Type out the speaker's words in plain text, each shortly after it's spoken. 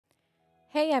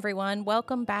Hey everyone,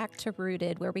 welcome back to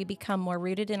Rooted, where we become more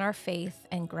rooted in our faith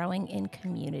and growing in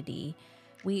community.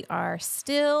 We are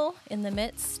still in the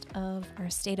midst of our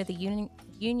State of the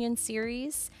Union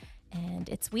series, and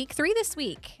it's week 3 this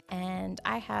week. And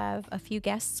I have a few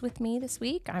guests with me this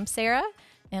week. I'm Sarah,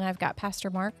 and I've got Pastor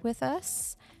Mark with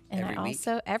us. And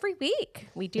every week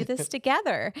we do this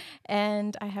together.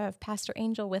 And I have Pastor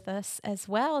Angel with us as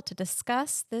well to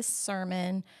discuss this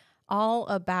sermon all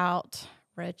about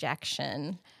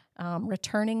rejection,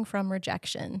 returning from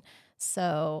rejection.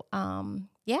 So,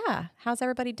 how's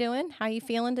everybody doing? How you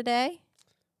feeling today?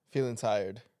 Feeling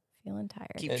tired.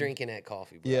 Keep drinking that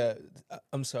coffee, bro. Yeah,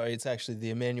 I'm sorry. It's actually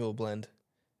the Emmanuel blend.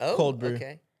 Oh, cold brew.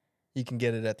 Okay. You can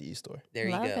get it at the e-store. There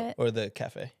you Love go. it. Or the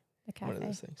cafe. The cafe. One of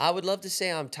those things. I would love to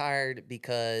say I'm tired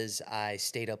because I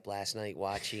stayed up last night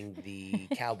watching the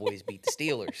Cowboys beat the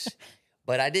Steelers,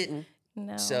 but I didn't.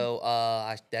 No.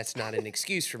 So that's not an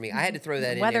excuse for me. I had to throw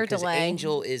that in Weather there because delay.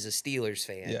 Angel is a Steelers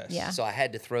fan. Yes. Yeah. So I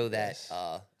had to throw that. Yes.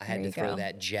 I had There to you throw go.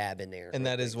 that jab in there. And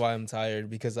that is why I'm tired,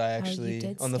 because I actually,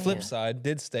 did on the stay flip up. side,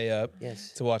 did stay up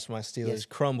Yes. to watch my Steelers Yes.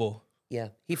 crumble. Yeah,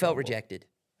 he felt rejected.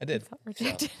 I did. Felt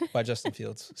rejected. By Justin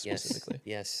Fields Yes. specifically.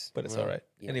 Yes. But it's Well, all right.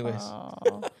 yeah. Anyways,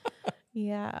 Oh,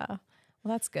 yeah. Well,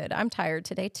 that's good. I'm tired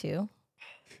today too,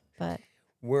 but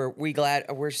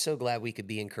We're so glad we could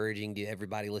be encouraging to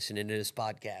everybody listening to this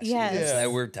podcast. Yes. It's Yeah.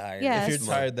 that we're tired. Yes. if It's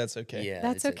you're tired, that's okay. Yeah,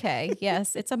 that's it's okay.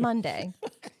 Yes, it's a Monday.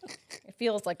 It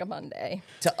feels like a Monday.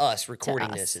 to us to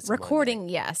recording us. this. It's a Monday. recording.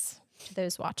 Yes, to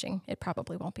those watching, it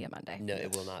probably won't be a Monday. No,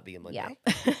 it will not be a Monday.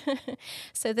 Yeah.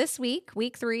 So this week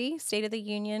 3, State of the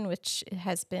Union, which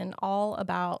has been all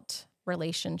about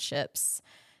relationships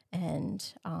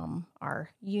and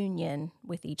our union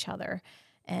with each other.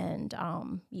 And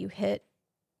you hit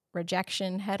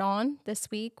rejection head on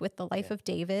this week with the life of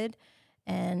David.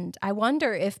 And I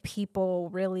wonder if people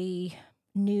really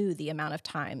knew the amount of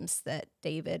times that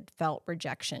David felt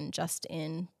rejection just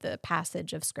in the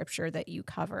passage of scripture that you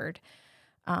covered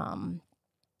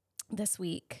this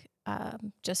week,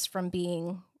 just from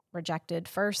being rejected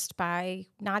first by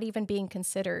not even being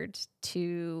considered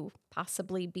to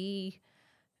possibly be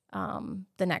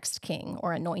the next king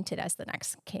or anointed as the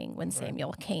next king when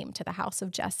Samuel came to the house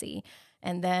of Jesse.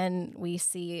 And then we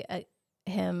see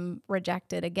him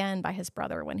rejected again by his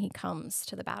brother when he comes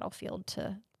to the battlefield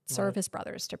to serve his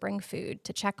brothers, to bring food,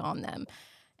 to check on them,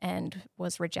 and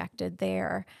was rejected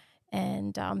there.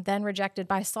 And then rejected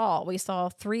by Saul. We saw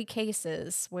 3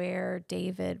 cases where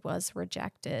David was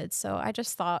rejected. So I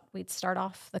just thought we'd start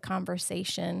off the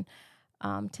conversation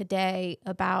today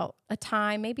about a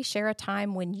time, maybe share a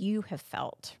time when you have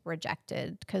felt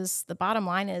rejected, because the bottom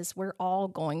line is we're all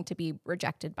going to be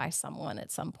rejected by someone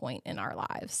at some point in our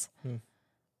lives.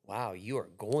 Wow, you are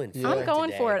going for it. I'm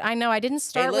going today. for it. I know I didn't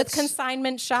start with let's-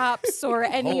 consignment shops or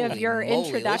any of Holy your moly, let's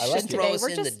introduction just throw today. us We're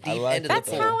in just the deep like end of that's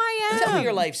the pool. how I am. Tell me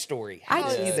your life story. How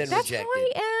have you been that's rejected? how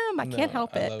I am. I can't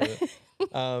help I it.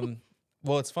 love it.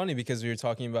 Well, it's funny because we were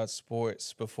talking about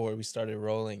sports before we started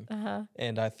rolling.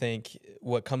 And I think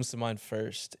what comes to mind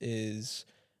first is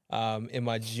in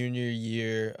my junior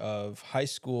year of high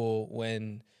school,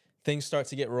 when things start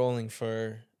to get rolling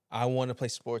for, I want to play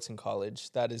sports in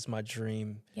college. That is my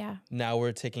dream. Yeah. Now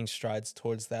we're taking strides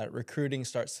towards that. Recruiting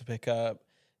starts to pick up.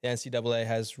 The NCAA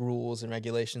has rules and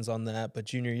regulations on that, but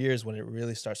junior year is when it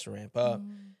really starts to ramp up.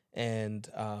 And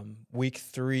week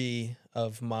 3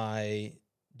 of my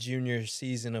junior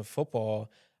season of football,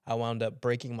 I wound up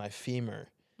breaking my femur.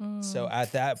 So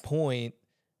at that point,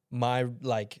 my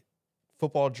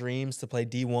football dreams to play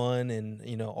D1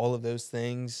 and all of those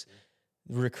things,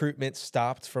 recruitment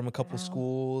stopped from a couple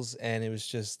schools, and it was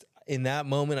just in that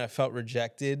moment I felt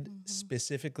rejected,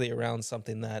 specifically around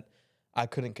something that I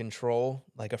couldn't control,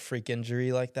 like a freak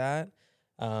injury like that.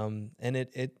 And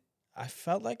I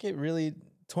felt like it really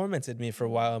tormented me for a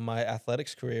while in my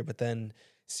athletics career, but then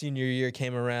senior year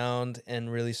came around and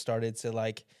really started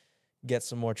to get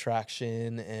some more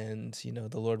traction, and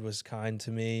the Lord was kind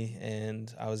to me,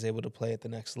 and I was able to play at the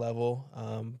next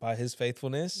level by His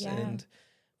faithfulness. Yeah.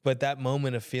 But that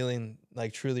moment of feeling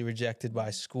truly rejected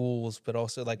by schools, but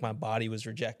also my body was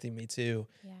rejecting me too.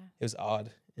 Yeah. It was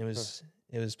odd. It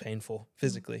was painful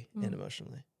physically and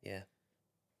emotionally. Yeah.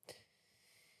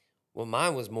 Well,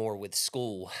 mine was more with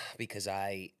school because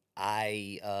I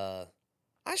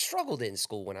struggled in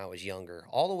school when I was younger,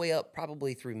 all the way up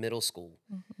probably through middle school.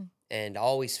 And I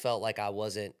always felt like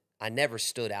I never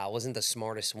stood out. I wasn't the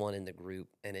smartest one in the group.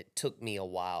 And it took me a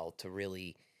while to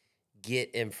really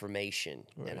get information.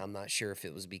 And I'm not sure if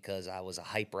it was because I was a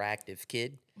hyperactive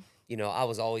kid. I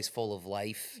was always full of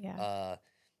life. Yeah.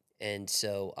 And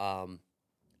so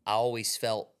I always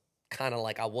felt kind of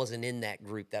like I wasn't in that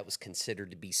group that was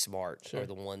considered to be smart Sure. or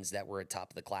the ones that were at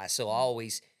top of the class. So I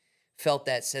always felt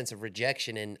that sense of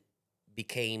rejection and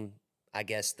became, I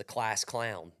guess, the class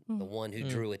clown, the one who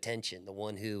drew attention, the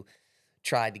one who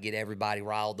tried to get everybody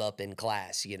riled up in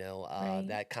class. Right.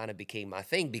 That kind of became my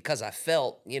thing because I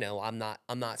felt, I'm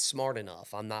not smart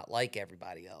enough. I'm not like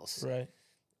everybody else. Right.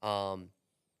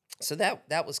 So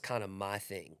that was kind of my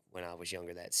thing when I was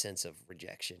younger, that sense of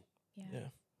rejection. Yeah.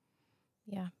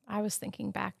 Yeah. I was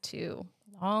thinking back to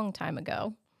a long time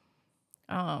ago.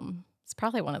 It's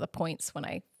probably one of the points when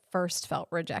I first felt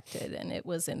rejected, and it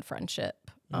was in friendship.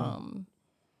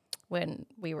 When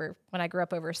I grew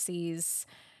up overseas,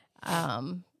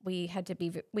 we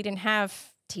didn't have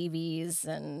TVs,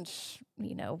 and,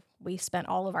 we spent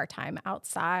all of our time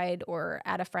outside or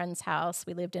at a friend's house.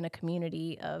 We lived in a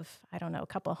community of, I don't know, a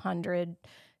couple hundred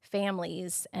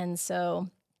families. And so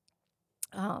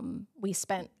we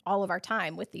spent all of our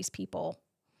time with these people.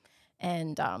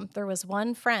 And there was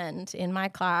one friend in my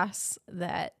class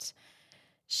that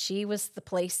she was the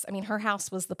place. I mean, her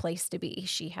house was the place to be.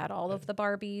 She had all of the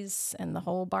Barbies and the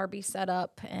whole Barbie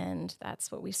setup, and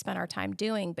that's what we spent our time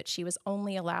doing. But she was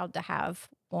only allowed to have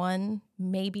one,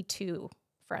 maybe two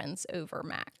friends over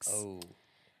max. Oh,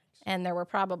 And there were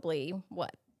probably,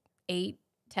 8,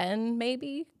 10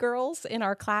 maybe girls in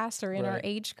our class or in our Right.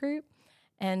 age group.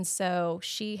 And so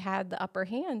she had the upper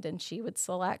hand, and she would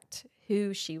select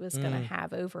who she was going to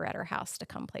have over at her house to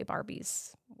come play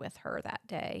Barbies with her that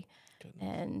day. Goodness.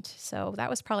 And so that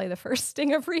was probably the first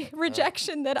sting of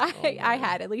rejection that I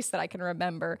had, at least that I can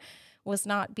remember, was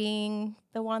not being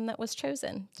the one that was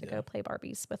chosen to go play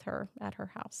Barbies with her at her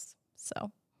house.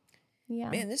 So, yeah.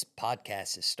 man, this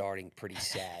podcast is starting pretty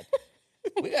sad.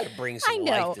 We got to bring some I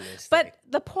know, life to this but thing.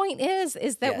 the point is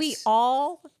that we Yes.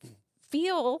 all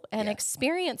feel and Yeah.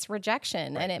 experience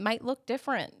rejection, and it might look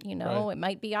different. Right. It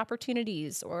might be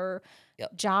opportunities or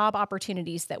Yep. job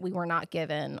opportunities that we were not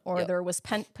given, or Yep. there was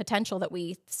potential that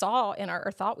we saw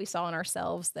or thought we saw in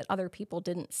ourselves that other people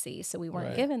didn't see. So we weren't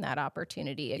Right. given that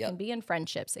opportunity. It Yep. can be in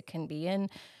friendships. It can be in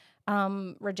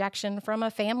rejection from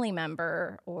a family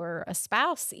member or a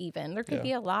spouse even. There could Yeah.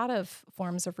 be a lot of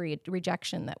forms of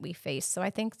rejection that we face. So I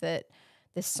think that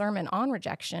this sermon on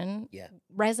rejection Yeah.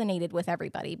 resonated with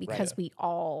everybody because Right. we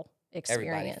all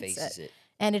Everybody experience faces it.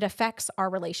 and it affects our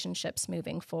relationships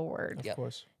moving forward. Of Yep.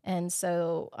 course. And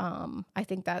so I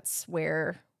think that's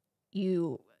where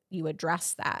you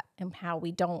address that, and how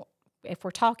we don't, if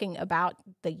we're talking about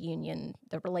the union,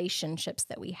 the relationships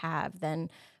that we have,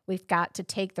 then we've got to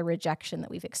take the rejection that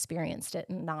we've experienced it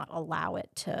and not allow it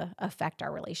to affect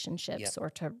our relationships Yep. or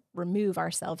to remove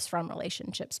ourselves from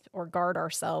relationships or guard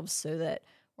ourselves so that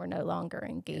we're no longer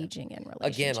engaging in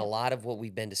relationships. Again, a lot of what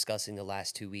we've been discussing the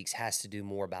last 2 weeks has to do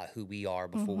more about who we are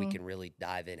before we can really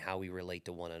dive in how we relate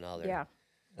to one another. Yeah.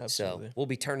 Absolutely. So we'll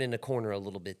be turning the corner a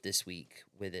little bit this week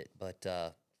with it, but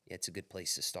it's a good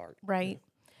place to start. Right.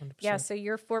 100%. Yeah. So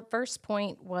your first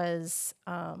point was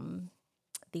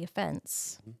the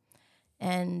offense.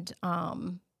 And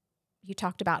you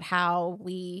talked about how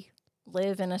we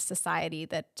live in a society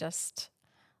that just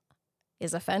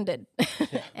is offended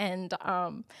and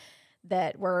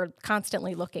that we're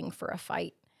constantly looking for a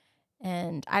fight.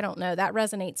 And I don't know, that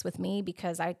resonates with me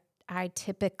because I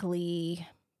typically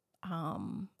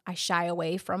I shy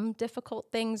away from difficult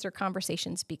things or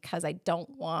conversations because I don't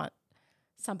want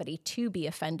somebody to be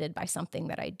offended by something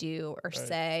that I do or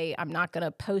say. I'm not going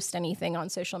to post anything on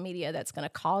social media that's going to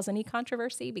cause any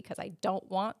controversy because I don't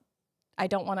want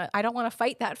to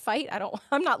fight that fight.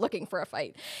 I'm not looking for a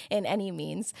fight in any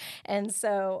means. And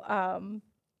so,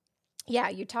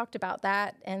 you talked about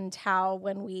that and how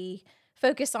when we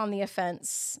focus on the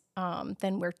offense,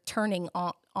 then we're turning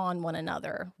on one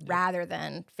another rather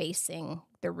than facing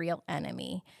the real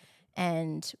enemy.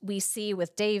 And we see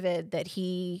with David that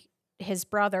his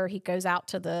brother, he goes out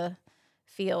to the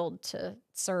field to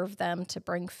serve them, to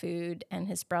bring food. And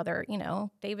his brother,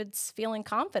 David's feeling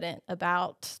confident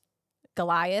about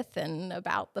Goliath and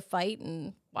about the fight.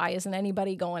 And why isn't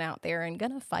anybody going out there and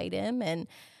going to fight him? And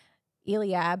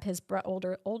Eliab, his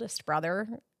oldest brother,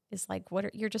 is like,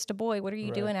 you're just a boy. What are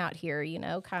you doing out here?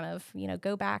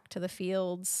 Go back to the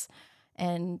fields.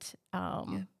 And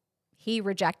he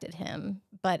rejected him.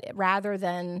 But rather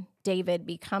than David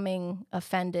becoming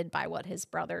offended by what his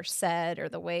brother said or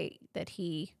the way that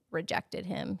he rejected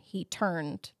him, he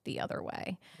turned the other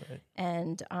way. Right.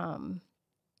 And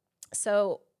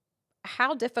so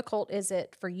how difficult is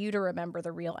it for you to remember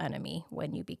the real enemy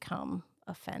when you become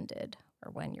offended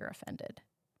or when you're offended?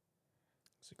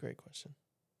 That's a great question.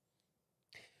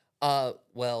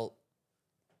 Well,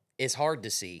 it's hard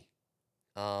to see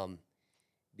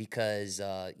because,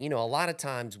 you know, a lot of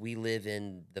times we live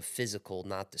in the physical,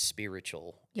 not the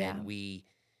spiritual, Yeah. and we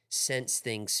sense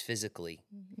things physically.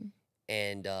 Mm-hmm.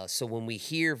 And so when we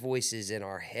hear voices in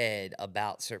our head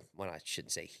about certain, well, I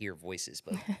shouldn't say hear voices,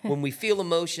 but when we feel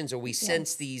emotions or we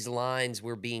sense Yes. these lines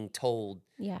we're being told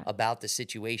Yeah. about the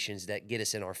situations that get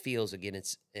us in our feels or get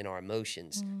us in our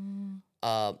emotions, Mm,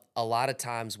 a lot of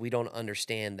times we don't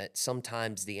understand that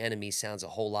sometimes the enemy sounds a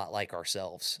whole lot like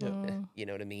ourselves. Yep. You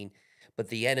know what I mean? But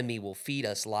the enemy will feed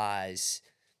us lies,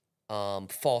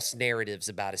 false narratives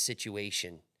about a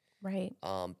situation, right.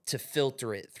 to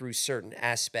filter it through certain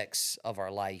aspects of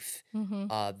our life,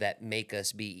 Mm-hmm. that make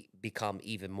us become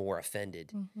even more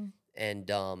offended. Mm-hmm.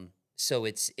 And so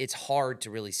it's hard to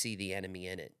really see the enemy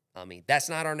in it. I mean, that's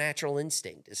not our natural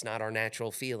instinct. It's not our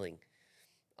natural feeling.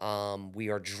 We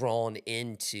are drawn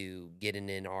into getting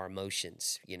in our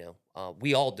emotions. You know,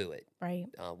 we all do it. Right.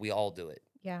 We all do it.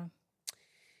 Yeah.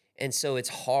 And so it's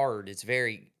hard. It's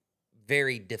very,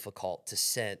 very difficult to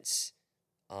sense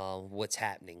what's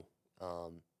happening.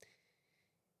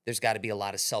 There's got to be a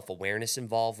lot of self-awareness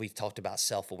involved. We've talked about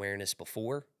self-awareness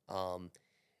before.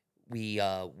 We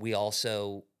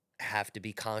also have to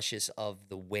be conscious of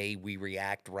the way we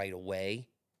react right away.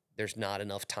 There's not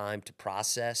enough time to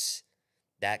process.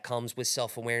 That comes with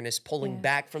self-awareness, pulling Yeah.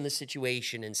 back from the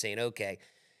situation and saying, okay,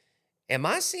 am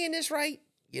I seeing this right?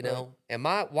 You know,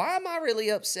 why am I really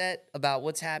upset about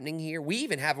what's happening here? We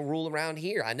even have a rule around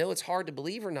here. I know it's hard to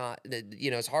believe or not,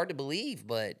 you know, it's hard to believe,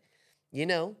 but you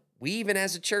know, we even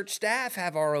as a church staff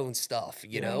have our own stuff.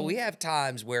 You know, we Right. have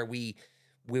times where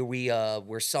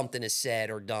where something is said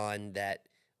or done that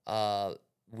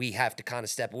we have to kind of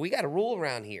step. We got a rule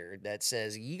around here that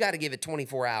says you got to give it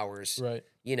 24 hours. Right.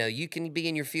 You know, you can be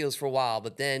in your feels for a while,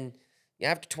 but then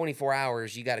after 24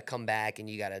 hours, you got to come back and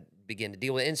you got to begin to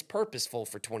deal with it. And it's purposeful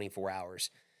for 24 hours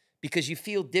because you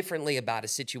feel differently about a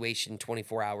situation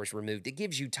 24 hours removed. It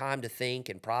gives you time to think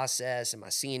and process. Am I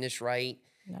seeing this right?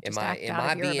 Not Am just I act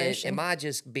out of your emotion. am I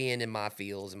just being in my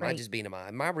feels? Am I Right. just being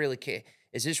am I really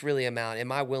is this really amount? Am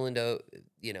I willing to,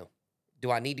 you know,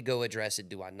 do I need to go address it?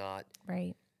 Do I not?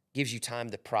 Right. Gives you time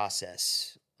to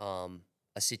process a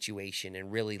situation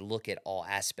and really look at all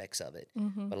aspects of it.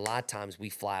 Mm-hmm. But a lot of times we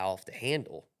fly off the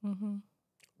handle Mm-hmm.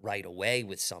 right away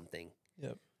with something,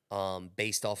 Yep.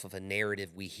 based off of a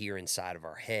narrative we hear inside of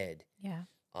our head, Yeah.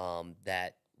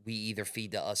 that we either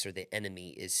feed to us or the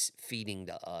enemy is feeding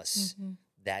to us, Mm-hmm.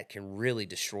 that can really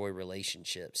destroy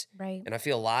relationships. Right. And I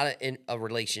feel a lot of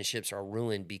relationships are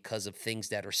ruined because of things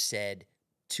that are said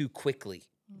too quickly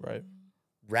Right.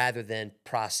 rather than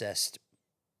processed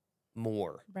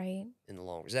more Right. in the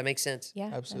long run. Does that make sense? Yeah.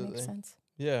 That Absolutely. makes sense.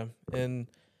 Yeah. And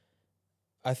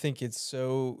I think it's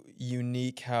so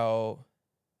unique how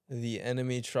the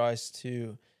enemy tries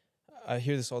to, I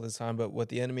hear this all the time, but what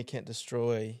the enemy can't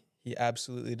destroy, he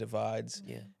absolutely divides.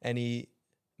 Yeah. And he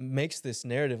makes this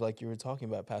narrative, like you were talking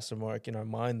about, Pastor Mark, in our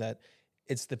mind that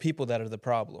it's the people that are the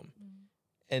problem.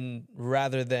 And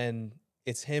rather than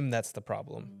it's him that's the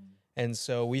problem. And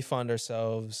so we find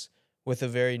ourselves with a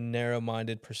very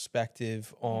narrow-minded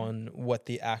perspective on what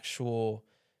the actual,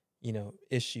 you know,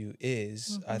 issue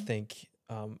is. I think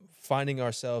finding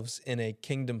ourselves in a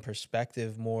kingdom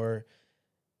perspective more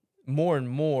and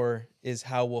more is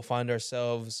how we'll find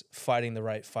ourselves fighting the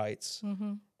right fights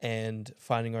Mm-hmm. and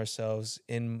finding ourselves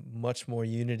in much more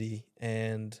unity.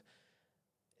 And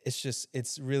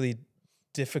it's really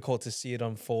difficult to see it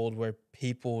unfold where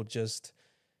people just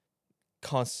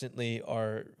constantly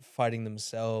are fighting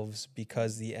themselves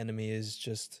because the enemy is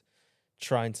just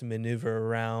trying to maneuver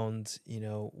around, you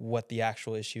know, what the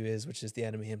actual issue is, which is the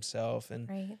enemy himself. And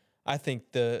Right. I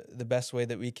think the best way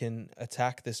that we can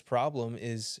attack this problem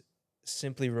is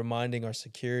simply reminding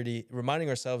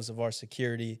ourselves of our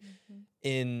security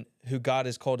in who God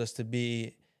has called us to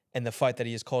be and the fight that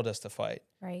he has called us to fight.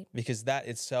 Right. Because that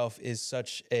itself is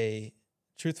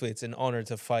truthfully, it's an honor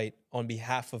to fight on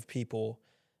behalf of people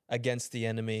against the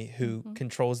enemy who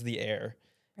controls the air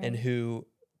and Right. who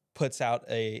puts out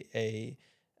a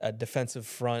defensive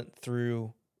front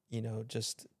through, you know,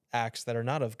 just acts that are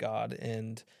not of God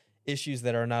and issues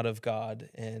that are not of God.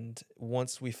 And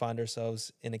once we find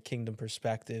ourselves in a kingdom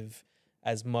perspective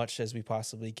as much as we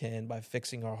possibly can by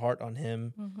fixing our heart on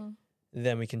him,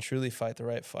 then we can truly fight the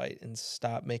right fight and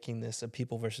stop making this a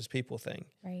people versus people thing.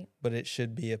 Right. But it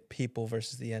should be a people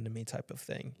versus the enemy type of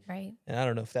thing. Right. And I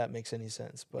don't know if that makes any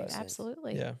sense, but Makes sense.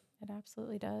 Absolutely. yeah. It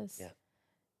absolutely does. Yeah.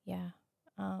 Yeah.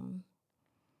 I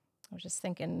was just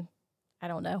thinking, I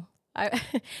don't know.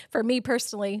 For me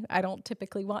personally, I don't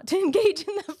typically want to engage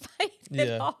in the fight Yeah,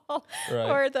 at all.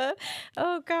 right.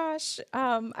 Oh gosh.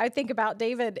 I think about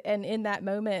David, and in that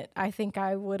moment, I think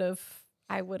I would have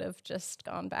I would have just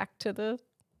gone back to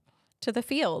the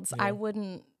fields. Yeah. I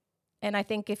wouldn't. And I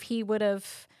think if he would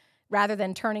have, rather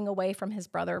than turning away from his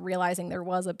brother, realizing there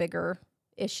was a bigger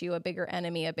issue, a bigger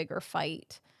enemy, a bigger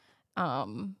fight,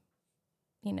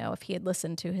 if he had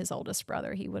listened to his oldest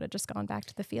brother, he would have just gone back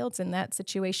to the fields, and that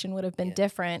situation would have been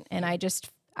different. And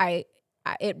that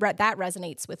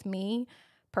resonates with me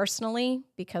personally,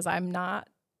 because I'm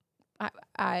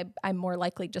more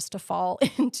likely just to fall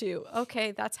into,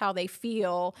 okay, that's how they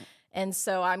feel, and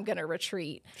so I'm going to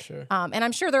retreat. Sure. And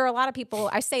I'm sure there are a lot of people,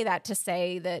 I say that to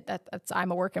say that's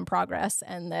I'm a work in progress,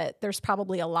 and that there's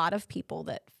probably a lot of people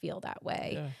that feel that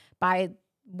way by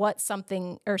what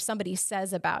something or somebody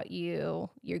says about you.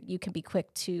 You can be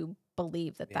quick to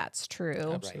believe that that's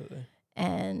true. Absolutely.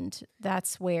 And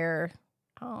that's where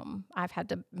I've had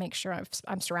to make sure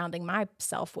I'm surrounding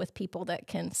myself with people that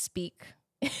can speak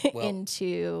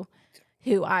into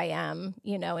who I am,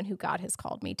 and who God has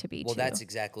called me to be. Well, that's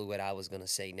exactly what I was going to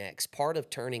say next. Part of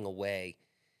turning away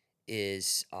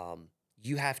is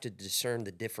you have to discern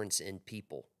the difference in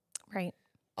people. Right.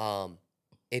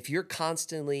 If you're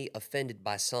constantly offended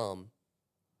by some,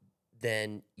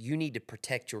 then you need to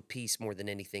protect your peace more than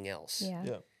anything else.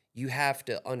 Yeah. You have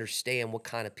to understand what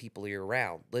kind of people you're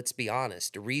around. Let's be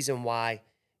honest. The reason why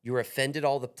you're offended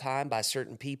all the time by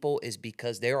certain people is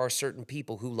because there are certain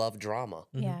people who love drama.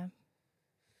 Mm-hmm. Yeah.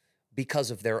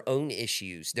 Because of their own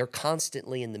issues. They're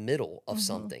constantly in the middle of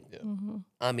something. Yeah. Mm-hmm.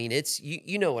 I mean, it's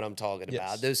you know what I'm talking about.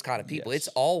 Yes. Those kind of people. Yes.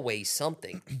 It's always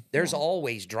something. There's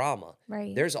always drama.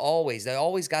 Right. They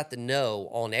always got the know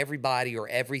on everybody or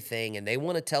everything, and they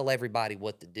want to tell everybody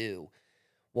what to do.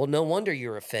 Well, no wonder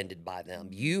you're offended by them.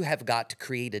 You have got to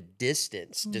create a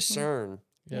distance, discern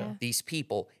these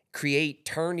people,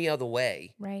 turn the other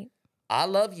way. Right. I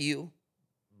love you,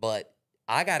 but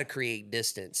I got to create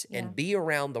distance and be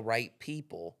around the right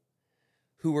people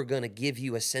who are going to give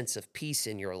you a sense of peace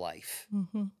in your life.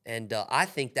 Mm-hmm. And I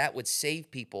think that would save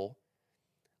people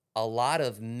a lot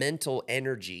of mental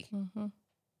energy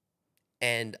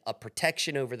and a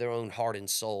protection over their own heart and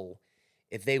soul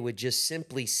if they would just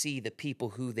simply see the people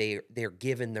who they're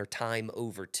giving their time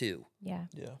over to. Yeah.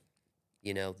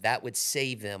 Yeah. That would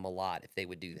save them a lot if they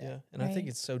would do that. Yeah. And I think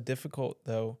it's so difficult,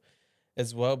 though,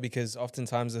 as well, because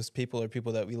oftentimes those people are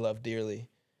people that we love dearly,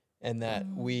 and that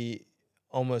we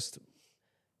almost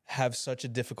have such a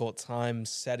difficult time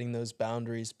setting those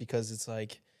boundaries, because it's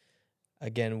like,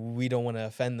 again, we don't want to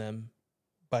offend them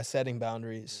by setting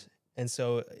boundaries. And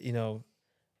so,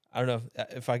 I don't know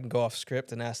if I can go off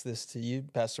script and ask this to you,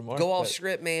 Pastor Mark. Go off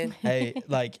script, man. Hey,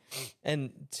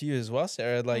 and to you as well,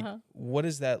 Sarah, what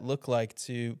does that look like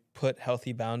to put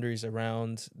healthy boundaries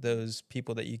around those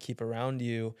people that you keep around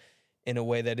you in a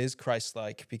way that is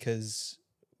Christ-like? Because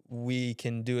we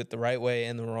can do it the right way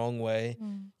and the wrong way.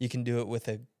 You can do it with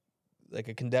a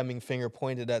condemning finger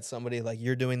pointed at somebody, like,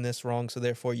 you're doing this wrong, so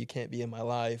therefore you can't be in my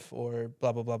life, or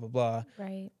blah, blah, blah, blah, blah.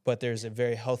 Right. But there's a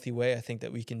very healthy way, I think,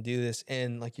 that we can do this.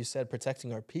 And like you said,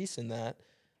 protecting our peace in that.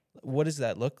 What does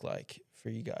that look like for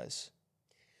you guys?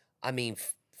 I mean,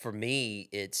 for me,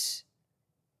 it's,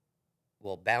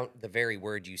 the very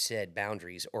word you said,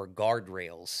 boundaries or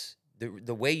guardrails.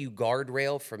 The way you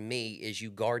guardrail for me is you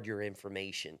guard your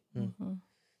information. Mm-hmm.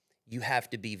 You have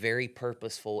to be very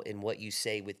purposeful in what you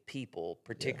say with people,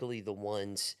 particularly the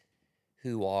ones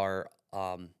who are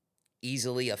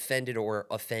easily offended or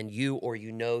offend you, or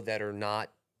that are not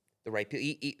the right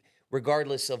people,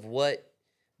 regardless of what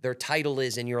their title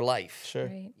is in your life. Sure.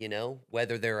 Right.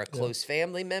 Whether they're a close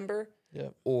family member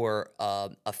or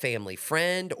a family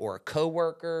friend or a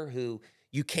coworker who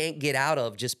you can't get out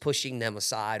of just pushing them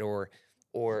aside or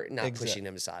not pushing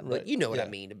them aside, but you know what I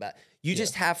mean about. You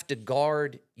just have to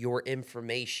guard your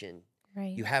information.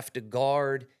 Right. You have to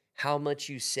guard how much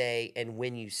you say and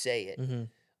when you say it.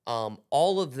 Mm-hmm.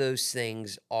 All of those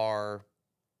things are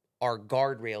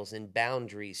guardrails and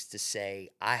boundaries to say,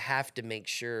 I have to make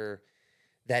sure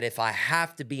that if I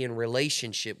have to be in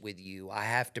relationship with you, I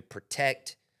have to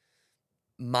protect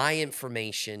my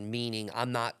information, meaning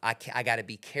I got to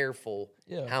be careful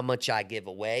how much I give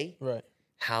away. Right.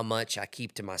 How much I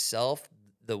keep to myself,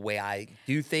 the way I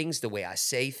do things, the way I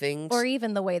say things. Or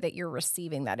even the way that you're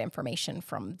receiving that information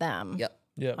from them. Yep.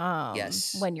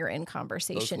 Yes. When you're in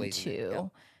conversation too.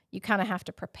 You kind of have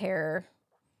to prepare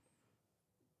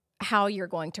how you're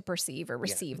going to perceive or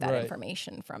receive that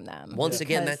information from them. Once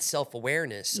again, that's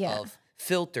self-awareness of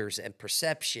filters and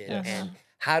perception and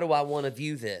how do I want to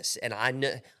view this? And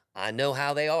I know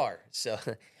how they are. So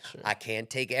I can't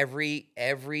take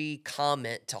every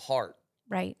comment to heart.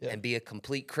 Right. And be a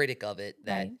complete critic of it.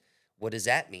 What does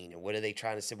that mean? And what are they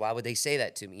trying to say? Why would they say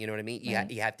that to me? You know what I mean?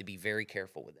 You have to be very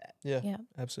careful with that. Yeah,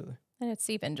 absolutely. And it's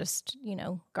even just,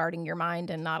 guarding your mind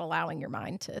and not allowing your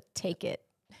mind to take it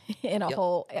in a Yep.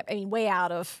 whole, way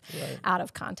out of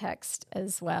Right. context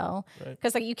as well. Right.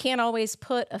 Because you can't always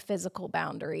put a physical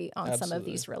boundary on some of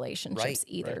Absolutely. these relationships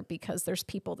either, Right. because there's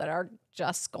people that are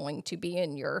just going to be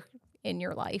in your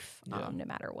life, Yeah. no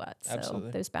matter what. Absolutely.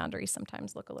 So those boundaries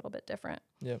sometimes look a little bit different.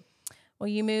 Yeah. Well,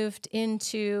 you moved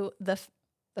into the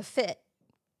fit,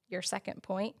 your second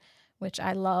point, which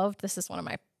I loved. This is one of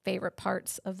my favorite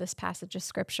parts of this passage of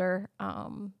scripture,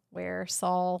 where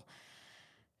Saul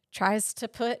tries to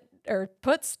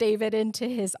puts David into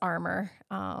his armor,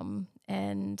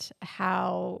 and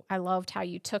how I loved how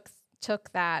you took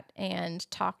that and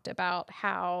talked about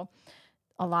how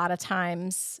a lot of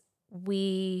times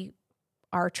we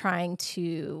are trying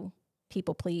to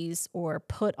people please or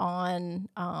put on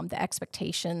the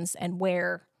expectations and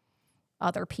wear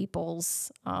other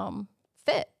people's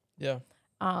fit. Yeah.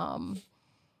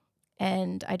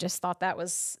 And I just thought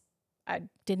I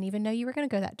didn't even know you were going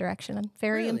to go that direction. I'm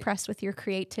very Really? impressed with your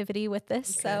creativity with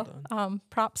this. Okay. So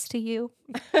props to you.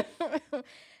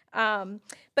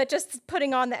 But just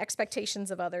putting on the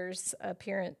expectations of others'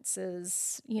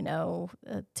 appearances,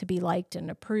 to be liked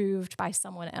and approved by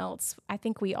someone else. I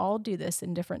think we all do this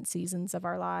in different seasons of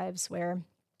our lives where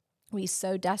we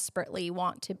so desperately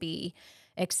want to be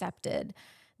accepted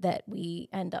that we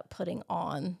end up putting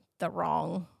on the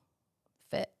wrong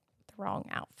fit, the wrong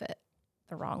outfit,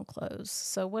 the wrong clothes.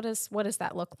 So what does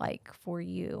that look like for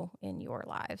you in your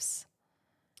lives?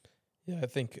 Yeah, I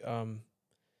think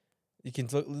you can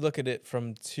look at it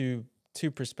from two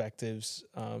perspectives.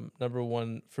 Number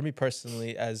one, for me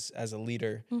personally, as a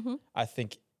leader, Mm-hmm. I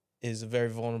think is a very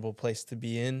vulnerable place to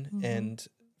be in. Mm-hmm. And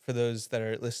for those that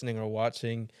are listening or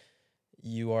watching,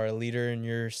 you are a leader in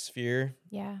your sphere.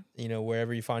 Yeah.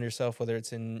 Wherever you find yourself, whether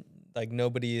it's in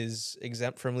nobody is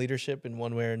exempt from leadership in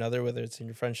one way or another, whether it's in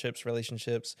your friendships,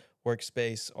 relationships,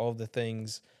 workspace, all of the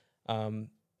things.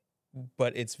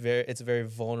 But it's a very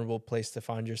vulnerable place to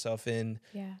find yourself in,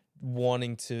 Yeah.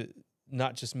 wanting to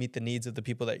not just meet the needs of the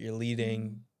people that you're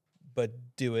leading, but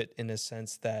do it in a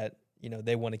sense that,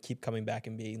 they want to keep coming back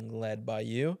and being led by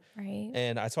you. Right.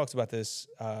 And I talked about this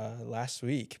last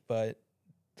week, but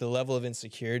the level of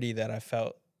insecurity that I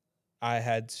felt I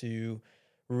had to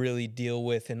really deal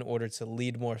with in order to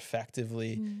lead more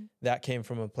effectively, that came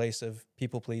from a place of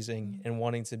people pleasing and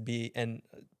wanting to be, and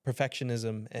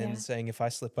perfectionism, and saying, if I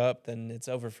slip up, then it's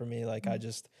over for me. I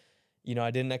just,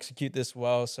 I didn't execute this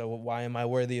well, so why am I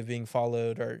worthy of being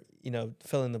followed, or,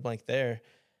 fill in the blank there.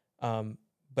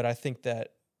 But I think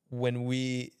that when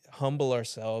we humble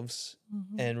ourselves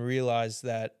and realize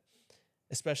that,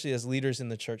 especially as leaders in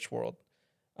the church world,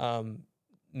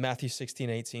 Matthew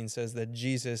 16:18 says that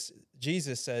Jesus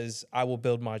says, I will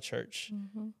build my church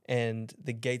and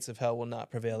the gates of hell will not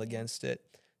prevail against it.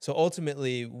 So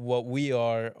ultimately what we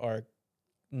are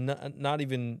not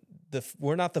even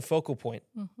we're not the focal point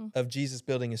of Jesus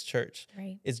building his church.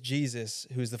 Right. It's Jesus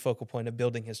who's the focal point of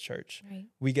building his church. Right.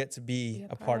 We get to be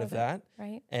a part of that.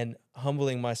 Right. And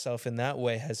humbling myself in that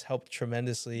way has helped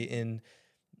tremendously in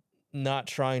not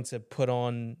trying to put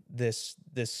on this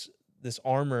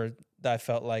armor that I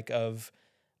felt like of,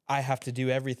 I have to do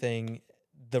everything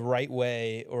the right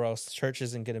way or else the church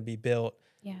isn't going to be built.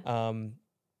 Yeah.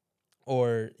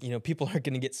 Or, people aren't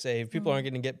going to get saved. People aren't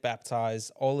going to get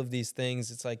baptized. All of these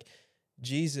things. It's like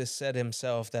Jesus said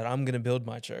himself that I'm going to build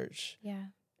my church. Yeah.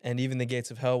 And even the gates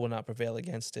of hell will not prevail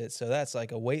against it. So that's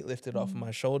like a weight lifted off of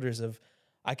my shoulders of,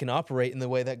 I can operate in the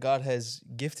way that God has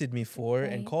gifted me for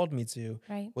and called me to,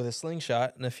 with a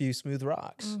slingshot and a few smooth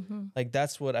rocks. Like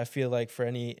that's what I feel like for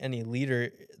any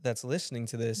leader that's listening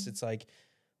to this. It's like,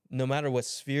 no matter what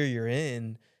sphere you're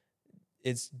in,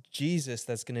 it's Jesus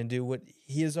that's going to do what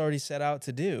he has already set out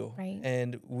to do. Right.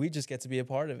 And we just get to be a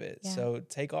part of it. Yeah. So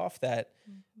take off that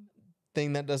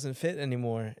thing that doesn't fit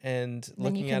anymore, and Then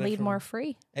looking you can at it lead from, more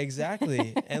free.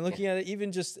 Exactly. And looking at it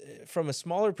even just from a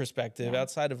smaller perspective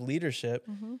outside of leadership,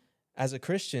 as a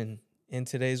Christian in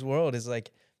today's world, is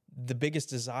like the biggest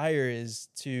desire is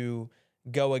to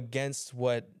go against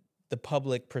what the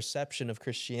public perception of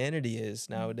Christianity is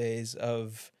nowadays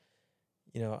of,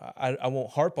 I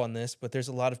won't harp on this, but there's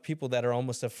a lot of people that are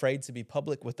almost afraid to be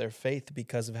public with their faith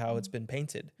because of how it's been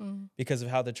painted, because of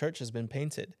how the church has been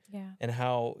painted, and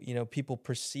how, people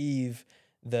perceive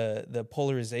the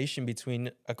polarization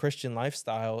between a Christian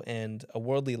lifestyle and a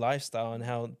worldly lifestyle, and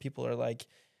how people are like,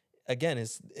 again,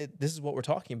 this is what we're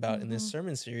talking about in this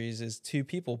sermon series, is two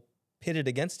people pitted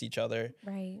against each other.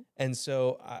 Right. And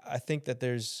so I think that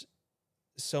there's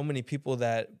so many people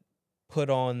that put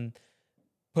on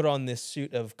this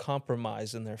suit of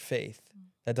compromise in their faith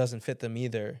that doesn't fit them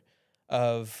either,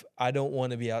 of I don't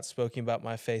want to be outspoken about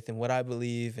my faith and what I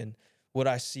believe and what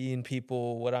I see in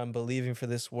people, what I'm believing for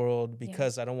this world,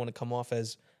 because I don't want to come off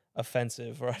as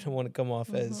offensive, or I don't want to come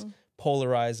off as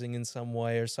polarizing in some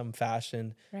way or some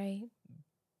fashion. Right.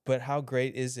 But how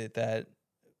great is it that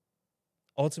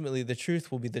ultimately the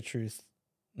truth will be the truth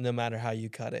no matter how you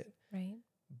cut it. Right.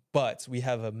 But we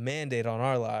have a mandate on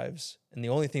our lives, and the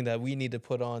only thing that we need to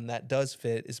put on that does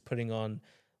fit is putting on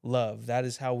love. That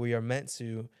is how we are meant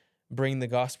to bring the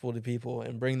gospel to people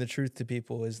and bring the truth to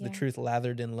people, is the truth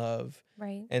lathered in love.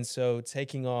 Right. And so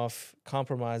taking off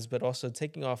compromise, but also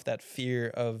taking off that fear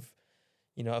of,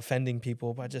 you know, offending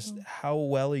people by just how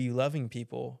well are you loving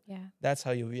people? Yeah. That's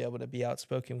how you'll be able to be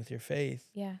outspoken with your faith.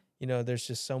 Yeah. You know, there's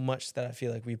just so much that I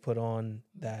feel like we put on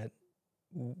that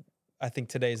I think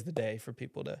today's the day for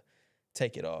people to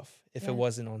take it off. If it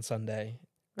wasn't on Sunday,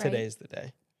 today's the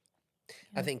day.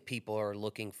 I think people are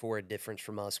looking for a difference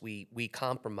from us. We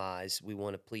compromise. We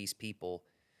want to please people.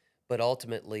 But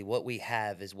ultimately, what we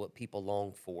have is what people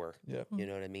long for. Yeah. You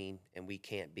know what I mean? And we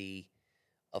can't be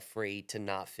afraid to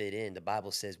not fit in. The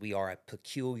Bible says we are a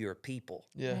peculiar people.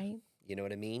 Yeah. Right. You know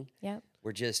what I mean? Yep.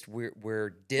 We're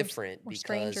different We're because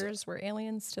strangers. We're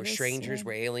aliens to we're this. strangers. Yeah.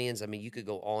 We're aliens. I mean, you could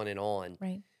go on and on.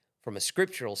 Right. From a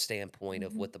scriptural standpoint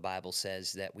of what the Bible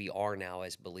says that we are now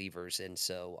as believers. And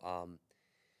so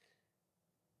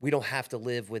we don't have to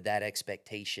live with that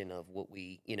expectation of what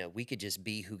we could just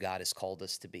be who God has called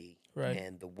us to be. Right.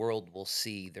 And the world will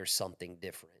see there's something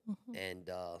different. And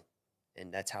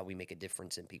that's how we make a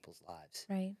difference in people's lives.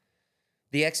 Right.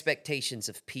 The expectations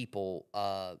of people,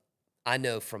 I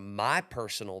know from my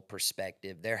personal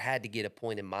perspective, there had to get a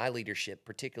point in my leadership,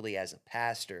 particularly as a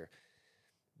pastor,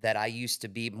 that I used to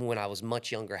be, when I was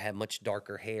much younger, had much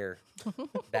darker hair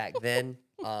back then,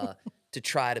 to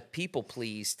try to people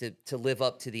please, to live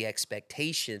up to the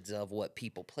expectations of what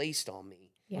people placed on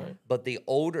me. Yeah. Right. But the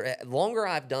longer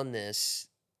I've done this,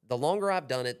 the longer I've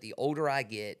done it, the older I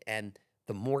get, and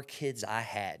the more kids I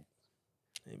had.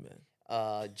 Amen.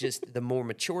 Just the more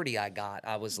maturity I got,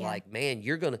 I was like, man,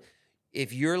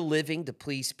 if you're living to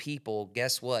please people,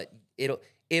 guess what?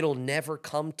 It'll never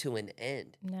come to an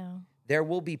end. No. There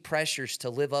will be pressures to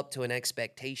live up to an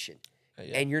expectation.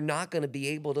 And you're not going to be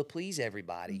able to please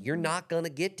everybody. You're not going to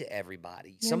get to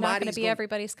everybody. You're not going to be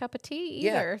everybody's cup of tea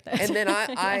either. Yeah. And then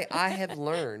I have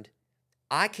learned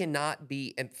I cannot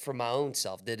be, and for my own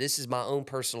self, that this is my own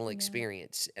personal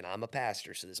experience, and I'm a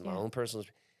pastor, so this is my own personal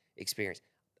experience.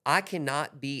 I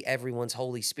cannot be everyone's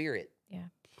Holy Spirit. Yeah.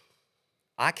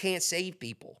 I can't save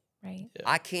people. Right. Yeah.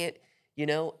 I can't,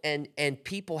 and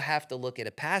people have to look at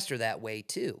a pastor that way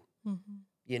too.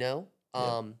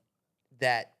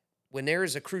 That when there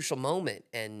is a crucial moment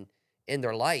in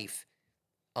their life,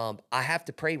 I have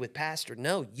to pray with pastor.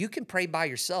 No, you can pray by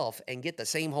yourself and get the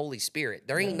same Holy Spirit.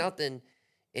 There ain't nothing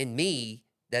in me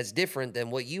that's different than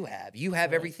what you have. You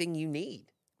have everything you need.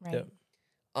 Right.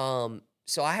 Yeah.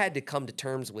 So I had to come to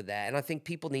terms with that. And I think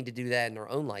people need to do that in their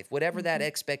own life. Whatever that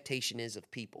expectation is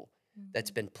of people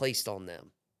that's been placed on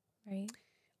them. Right.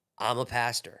 I'm a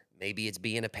pastor. Maybe it's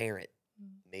being a parent.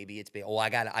 Maybe it's I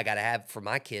gotta have, for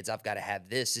my kids, I've got to have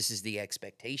this. This is the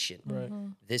expectation. Right.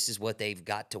 This is what they've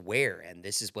got to wear, and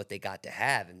this is what they got to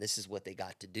have, and this is what they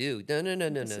got to do. No.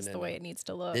 This is the way it needs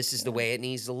to look. This is the way it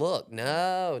needs to look.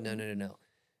 No.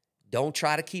 Don't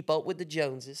try to keep up with the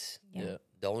Joneses. Yeah.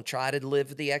 Don't try to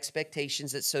live the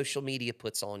expectations that social media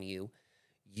puts on you.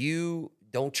 You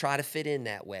don't try to fit in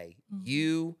that way.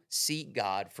 You seek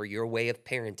God for your way of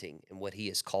parenting and what he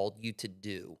has called you to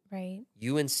do. Right.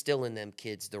 You instill in them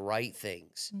kids the right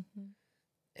things,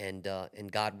 and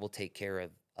God will take care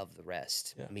of the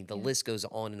rest. Yeah. I mean, the list goes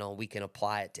on and on. We can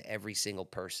apply it to every single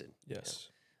person. Yes.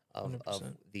 Of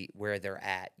 100%. where they're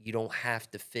at. You don't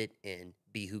have to fit in,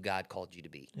 be who God called you to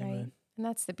be. Right. Amen. And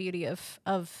that's the beauty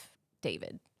of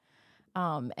David,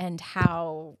 and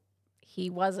how he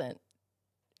wasn't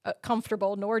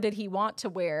comfortable, nor did he want to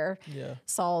wear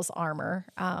Saul's armor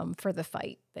for the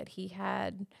fight that he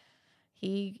had.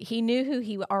 He knew who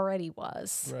he already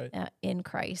was in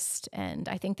Christ. And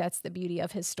I think that's the beauty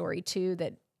of his story too,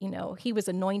 that, he was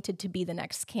anointed to be the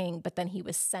next king, but then he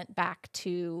was sent back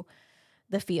to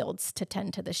the fields to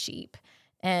tend to the sheep.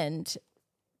 And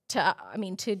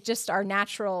to just our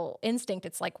natural instinct,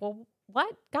 it's like, well,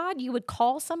 what, God, you would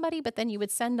call somebody, but then you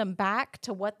would send them back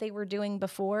to what they were doing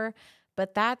before.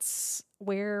 But that's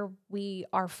where we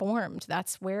are formed.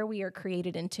 That's where we are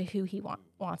created into who he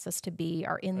wants us to be,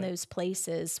 are in those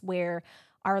places where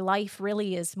our life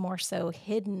really is more so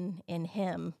hidden in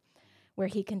him, where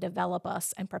he can develop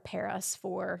us and prepare us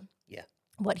for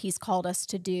what he's called us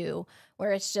to do,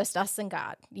 where it's just us and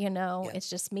God, it's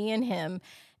just me and him.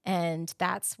 And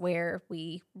that's where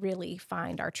we really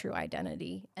find our true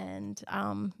identity. And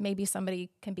maybe somebody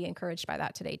can be encouraged by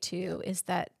that today too, is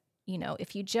that,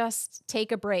 if you just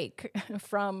take a break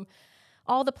from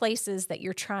all the places that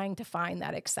you're trying to find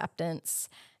that acceptance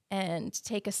and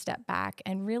take a step back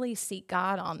and really seek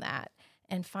God on that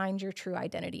and find your true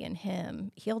identity in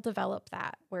Him, He'll develop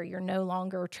that where you're no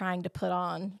longer trying to put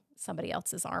on somebody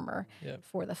else's armor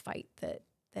for the fight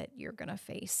that you're going to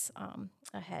face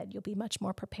ahead. You'll be much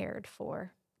more prepared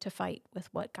to fight with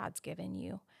what God's given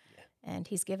you. Yeah. And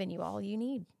He's given you all you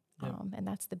need. Yeah. And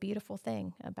that's the beautiful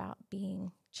thing about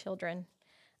being children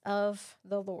of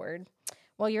the Lord.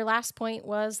 Well, your last point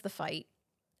was the fight.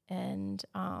 And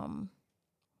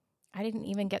I didn't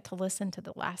even get to listen to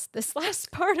this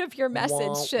last part of your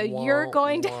message. So you're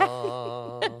going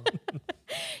to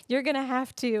you're going to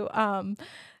have to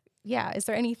is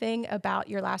there anything about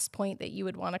your last point that you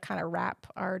would want to kind of wrap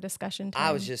our discussion to?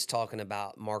 I was just talking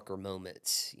about marker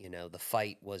moments. The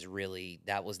fight was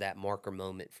that was that marker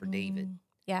moment for David.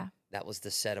 Yeah. That was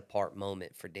the set apart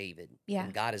moment for David. Yeah.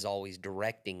 And God is always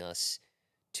directing us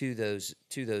to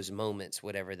those moments,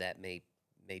 whatever that may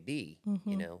be,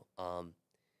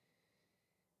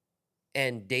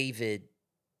 and David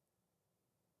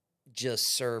just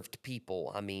served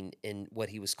people. I mean, in what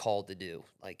he was called to do,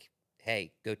 like,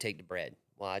 hey, go take the bread.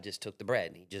 Well, I just took the bread,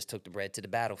 and he just took the bread to the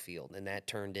battlefield, and that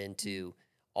turned into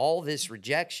all this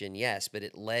rejection. Yes, but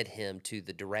it led him to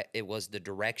it was the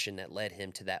direction that led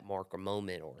him to that marker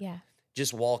moment, or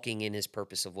just walking in his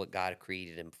purpose of what God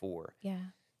created him for. Yeah.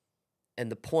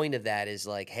 And the point of that is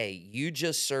like, hey, you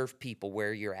just serve people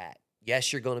where you're at.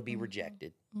 Yes, you're going to be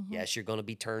rejected. Mm-hmm. Yes, you're going to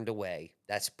be turned away.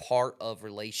 That's part of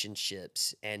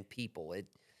relationships and people.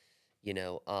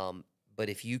 But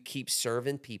if you keep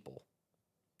serving people,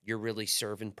 you're really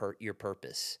serving your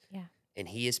purpose. Yeah. And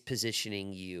He is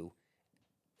positioning you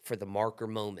for the marker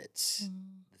moments,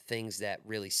 the things that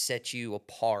really set you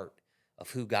apart of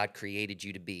who God created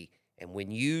you to be. And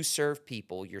when you serve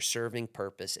people, you're serving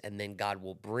purpose, and then God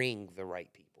will bring the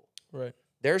right people. Right.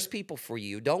 There's people for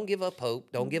you. Don't give up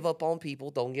hope. Don't give up on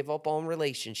people. Don't give up on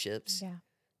relationships. Yeah.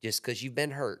 Just because you've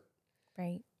been hurt.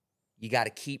 Right. You got to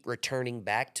keep returning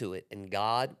back to it, and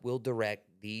God will direct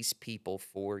these people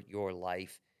for your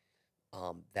life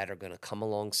that are going to come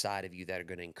alongside of you, that are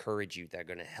going to encourage you, that are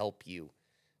going to help you,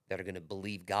 that are going to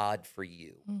believe God for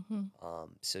you. Mm-hmm.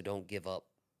 So don't give up.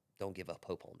 Don't give up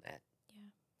hope on that. Yeah,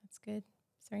 that's good.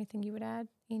 Is there anything you would add,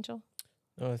 Angel?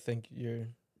 No, I think you're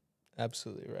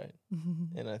absolutely right.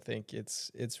 And I think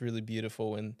it's really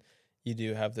beautiful when you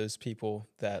do have those people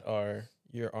that are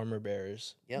your armor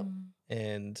bearers. Yep.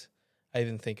 And I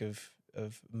even think of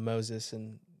Moses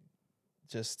and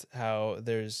just how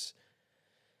there's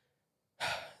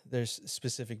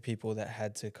specific people that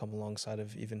had to come alongside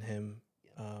of even him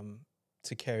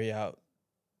to carry out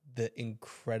the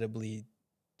incredibly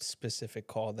specific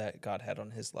call that God had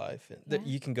on his life. And that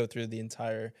you can go through the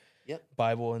entire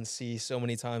Bible and see so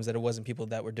many times that it wasn't people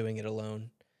that were doing it alone.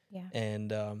 Yeah.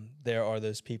 And there are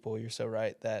those people, you're so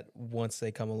right, that once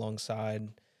they come alongside,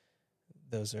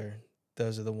 those are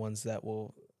the ones that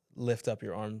will lift up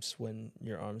your arms when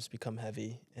your arms become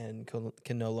heavy and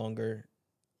can no longer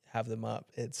have them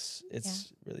up. It's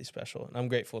really special. And I'm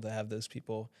grateful to have those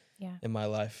people in my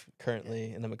life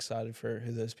currently. And I'm excited for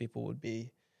who those people would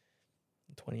be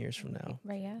 20 years from now.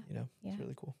 Right. Yeah. It's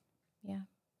really cool. Yeah.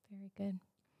 Very good.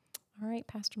 All right,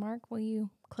 Pastor Mark, will you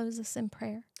close us in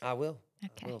prayer? I will.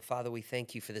 Okay. I will. Father, we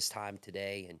thank you for this time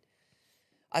today. And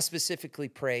I specifically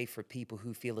pray for people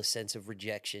who feel a sense of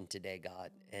rejection today,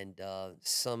 God. And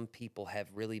some people have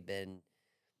really been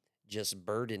just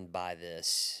burdened by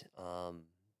this.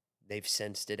 They've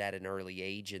sensed it at an early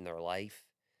age in their life,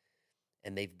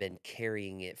 and they've been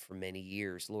carrying it for many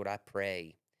years. Lord, I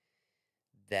pray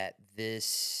that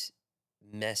this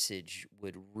message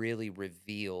would really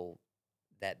reveal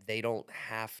that they don't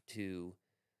have to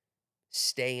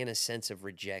stay in a sense of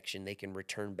rejection. They can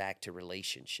return back to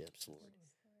relationships, Lord.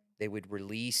 They would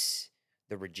release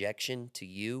the rejection to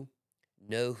you,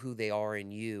 know who they are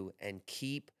in you, and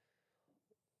keep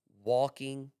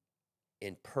walking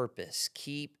in purpose.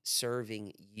 Keep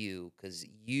serving you, because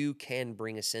you can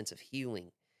bring a sense of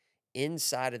healing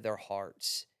inside of their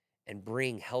hearts and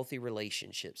bring healthy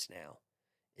relationships now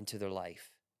into their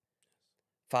life.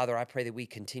 Father, I pray that we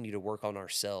continue to work on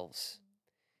ourselves,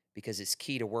 because it's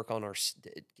key to work on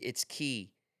it's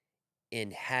key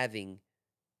in having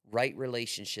right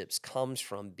relationships comes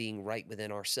from being right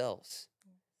within ourselves.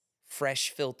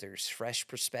 Fresh filters, fresh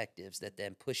perspectives that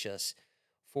then push us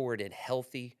forward in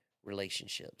healthy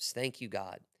relationships. Thank you,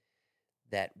 God,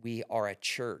 that we are a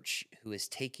church who is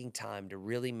taking time to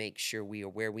really make sure we are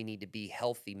where we need to be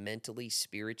healthy mentally,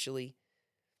 spiritually,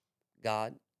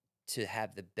 God, to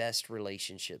have the best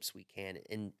relationships we can,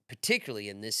 and particularly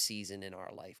in this season in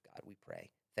our life, God, we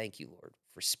pray. Thank you, Lord,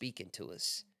 for speaking to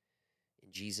us.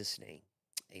 In Jesus' name,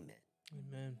 amen.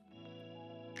 Amen.